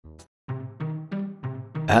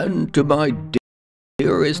and to my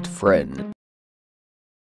dearest friend.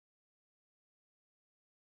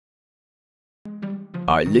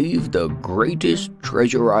 I leave the greatest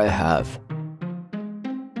treasure I have.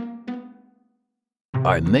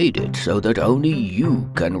 I made it so that only you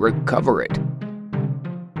can recover it.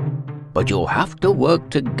 But you'll have to work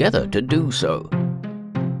together to do so.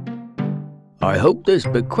 I hope this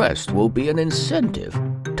bequest will be an incentive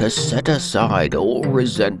to set aside all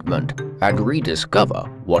resentment and rediscover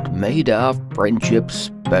what made our friendship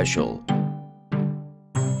special.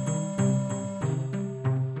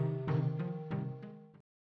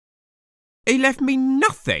 He left me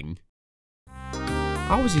nothing.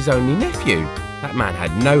 I was his only nephew. That man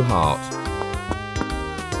had no heart.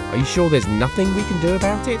 Are you sure there's nothing we can do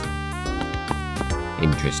about it?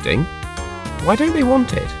 Interesting. Why don't they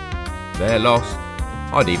want it? Their loss.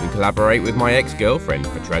 I'd even collaborate with my ex-girlfriend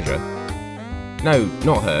for treasure. No,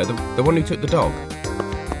 not her, the one who took the dog.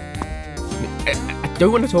 I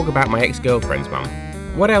don't want to talk about my ex-girlfriend's mum.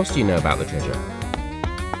 What else do you know about the treasure?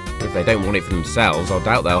 If they don't want it for themselves, I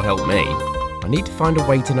doubt they'll help me. I need to find a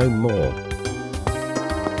way to know more.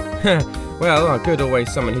 Well, I could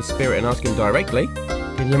always summon his spirit and ask him directly.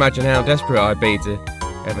 Can you imagine how desperate I'd be to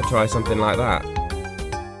ever try something like that?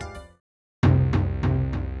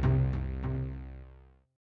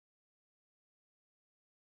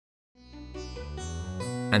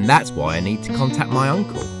 And that's why I need to contact my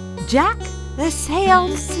uncle. Jack, the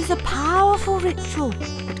seance is a powerful ritual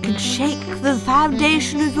that can shake the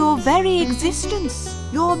foundation of your very existence.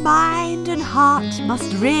 Your mind and heart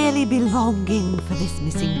must really be longing for this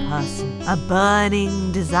missing person, a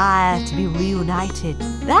burning desire to be reunited.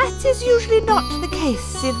 That is usually not the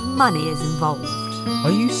case if money is involved.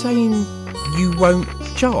 Are you saying you won't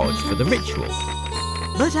charge for the ritual?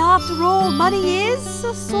 But after all, money is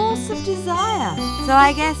a source of desire. So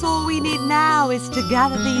I guess all we need now is to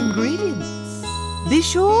gather the ingredients. Be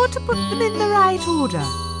sure to put them in the right order,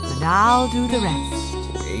 and I'll do the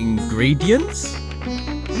rest. Ingredients?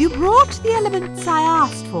 You brought the elements I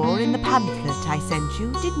asked for in the pamphlet I sent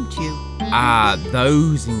you, didn't you? Ah,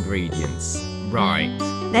 those ingredients. Right.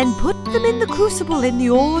 Then put them in the crucible in the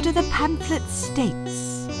order the pamphlet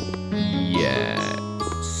states. Yeah.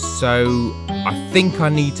 So, I think I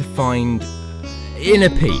need to find inner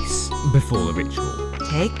peace before the ritual.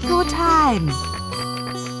 Take your time.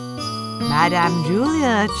 Madame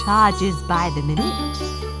Julia charges by the minute.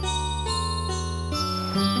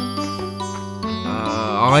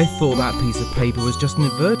 I thought that piece of paper was just an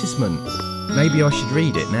advertisement. Maybe I should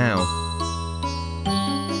read it now.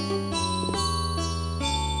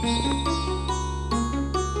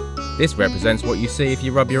 This represents what you see if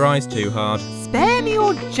you rub your eyes too hard. Spare me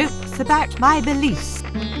your jokes about my beliefs.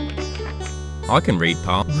 I can read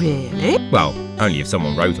part. Really? Well, only if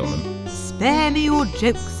someone wrote on them. Spare me your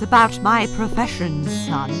jokes about my profession,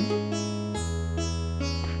 son.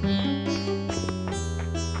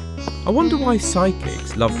 I wonder why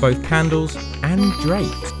psychics love both candles and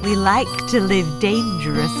drapes. We like to live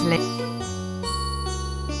dangerously.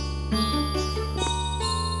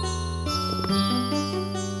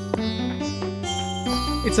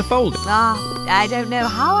 It's a folder. I don't know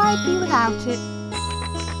how I'd be without it.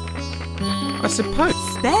 I suppose.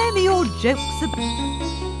 Spare me your jokes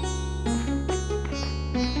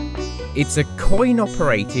It's a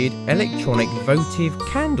coin-operated electronic votive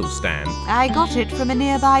candle stand. I got it from a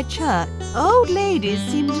nearby church. Old ladies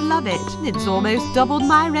seem to love it. It's almost doubled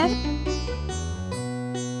my revenue.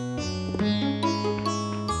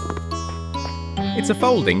 It's a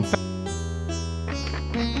folding.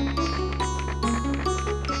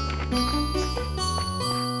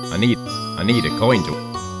 I need a coin to.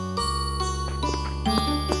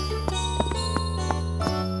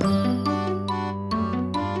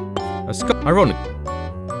 A skull. Ironic.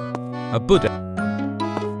 A Buddha.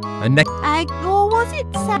 A neck. Or was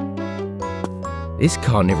it This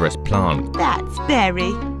carnivorous plant. That's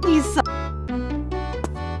Berry. He's so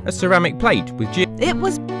A ceramic plate with It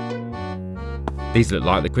was. These look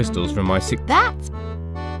like the crystals from my That's.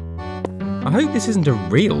 I hope this isn't a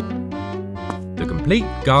real. The complete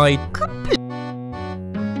guide.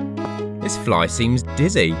 This fly seems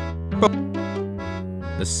dizzy.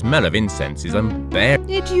 The smell of incense is unbearable.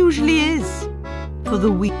 It usually is. For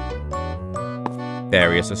the weak.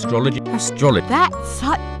 Various astrology. That's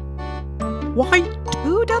such. Why?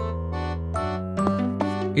 Who does?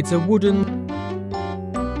 It's a wooden.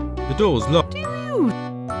 The door's locked.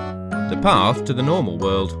 The path to the normal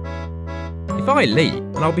world. If I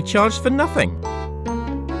leave, then I'll be charged for nothing.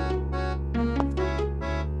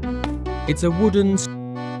 It's a wooden.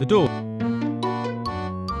 The door.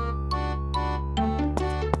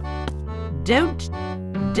 Don't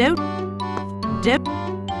Don't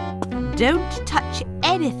touch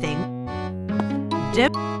anything.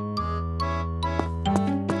 Don't.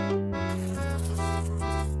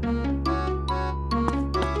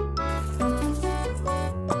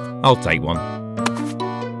 I'll take one.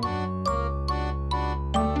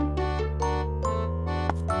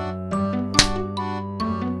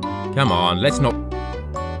 Come on, let's not...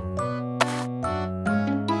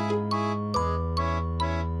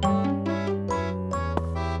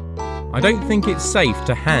 I don't think it's safe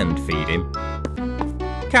to hand feed him.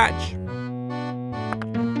 Catch!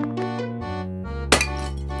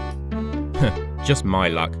 Just my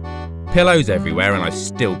luck. Pillows everywhere and I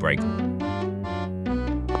still break.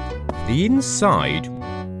 The inside?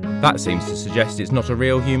 That seems to suggest it's not a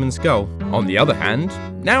real human skull. On the other hand,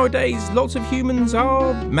 nowadays lots of humans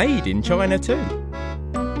are made in China too.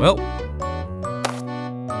 Well,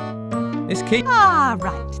 this key... Ah,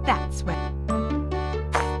 right, that's where...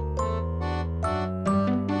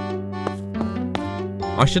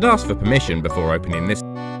 I should ask for permission before opening this.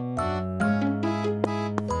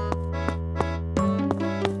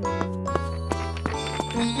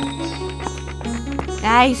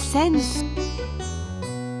 I sense...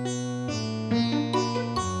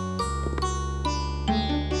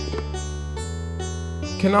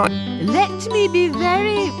 Can I... Let me be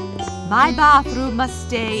very... My bathroom must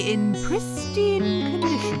stay in pristine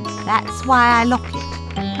condition. That's why I lock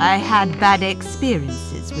it. I had bad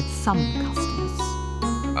experiences with some customers.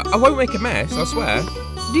 I won't make a mess, I swear.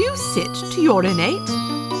 Do you sit to urinate?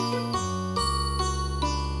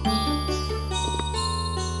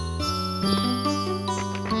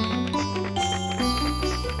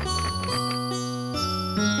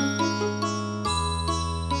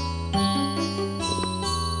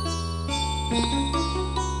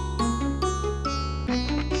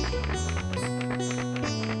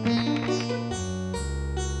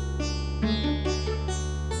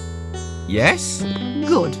 Yes?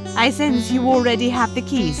 Good. I sense you already have the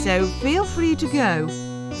key, so feel free to go.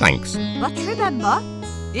 Thanks. But remember,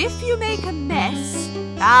 if you make a mess,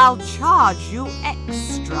 I'll charge you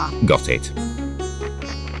extra. Got it.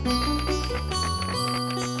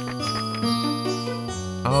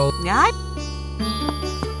 I'll...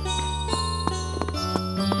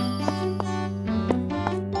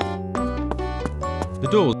 The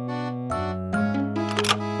doors.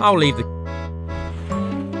 I'll leave the...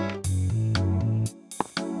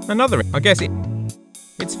 Another... I guess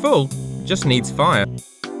it's full. Just needs fire.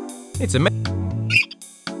 It's a mess.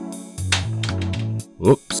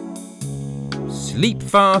 Whoops. Sleep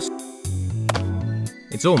fast.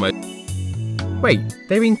 It's almost... Wait,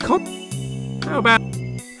 they're in con... How about...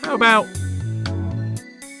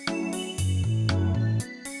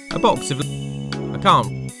 A box of... I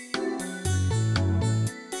can't...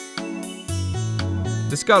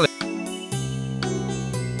 The skull...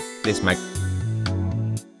 This mag...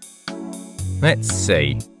 Let's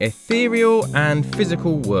see. Ethereal and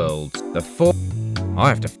physical worlds. The four... I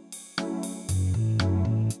have to...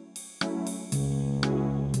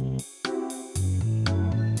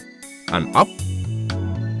 And up...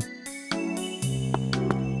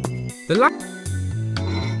 The la...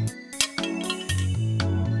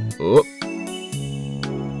 Oh.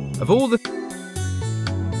 Of all the...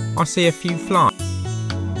 I see a few flies.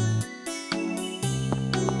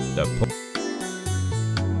 The...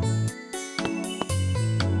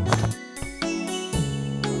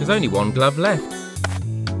 There's only one glove left.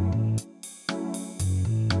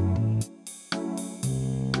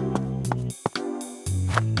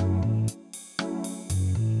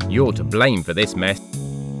 You're to blame for this mess.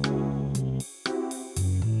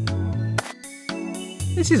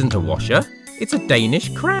 This isn't a washer, it's a Danish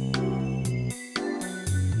crab.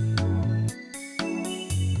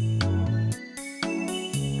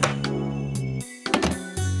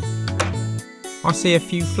 I see a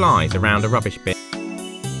few flies around a rubbish bin.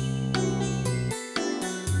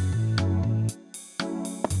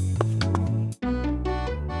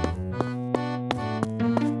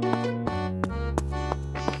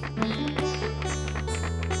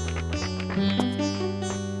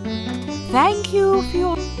 Thank you for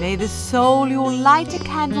your... May the soul you'll light a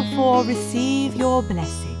candle for receive your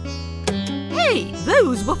blessing. Hey,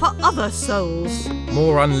 those were for other souls.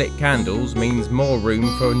 More unlit candles means more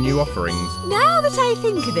room for new offerings. Now that I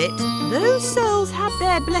think of it, those souls had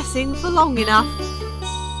their blessing for long enough.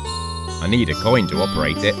 I need a coin to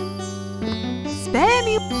operate it. Spare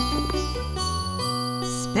me...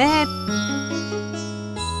 Spare...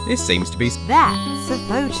 This seems to be... That's a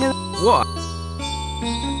photo... What?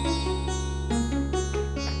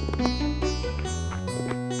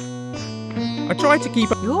 I tried to keep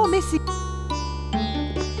up... You're missing...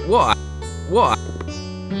 What? What?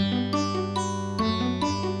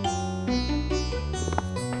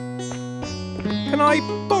 Can I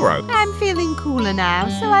borrow? I'm feeling cooler now,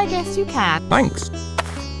 so I guess you can. Thanks.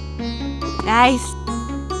 Nice.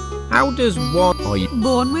 How does one... Are you...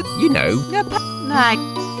 Born with You know, a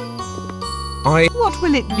What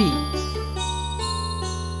will it be?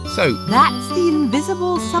 so... That's the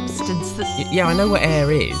invisible substance that... Yeah, I know what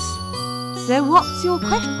air is. So what's your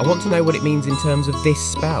question? I want to know what it means in terms of this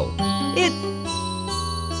spell. It...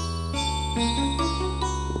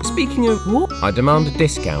 Speaking of... What? I demand a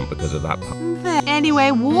discount because of that.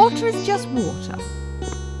 Anyway, water is just water.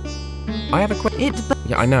 I have a question.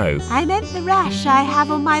 Yeah, I know. I meant the rash I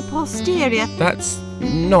have on my posterior. That's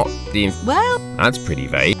not the... Well, That's pretty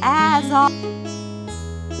vague. as are...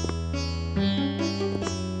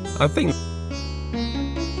 I think...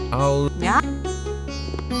 I'll... Yeah.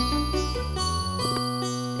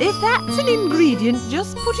 If that's an ingredient,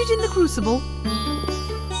 just put it in the crucible.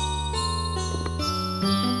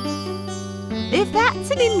 If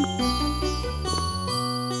that's an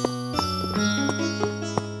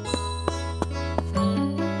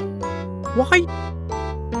Why?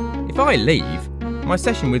 If I leave, my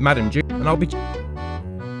session with Madame Ju... and I'll be...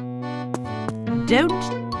 Don't...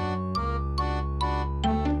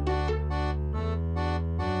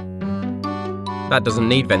 That doesn't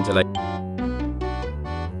need ventilation.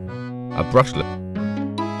 A brushlet.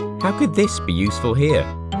 How could this be useful here?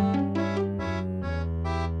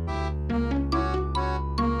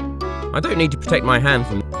 I don't need to protect my hand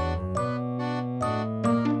from...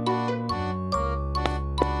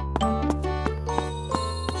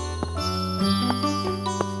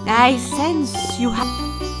 I sense you have...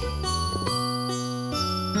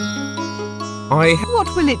 What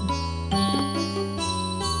will it...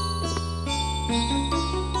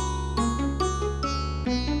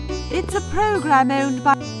 It's a program owned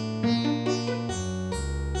by...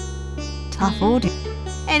 Tough audio.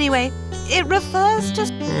 Anyway, it refers to...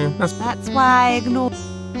 That's why I ignore...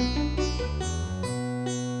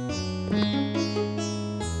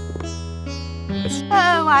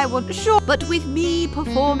 Oh, I would... Sure, but with me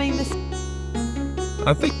performing this...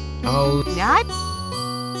 I think I'll...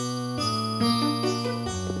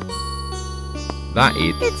 That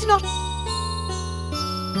is... It's not...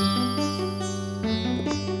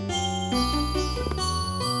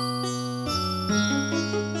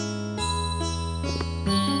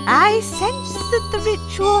 I sense that the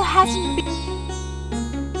ritual hasn't been...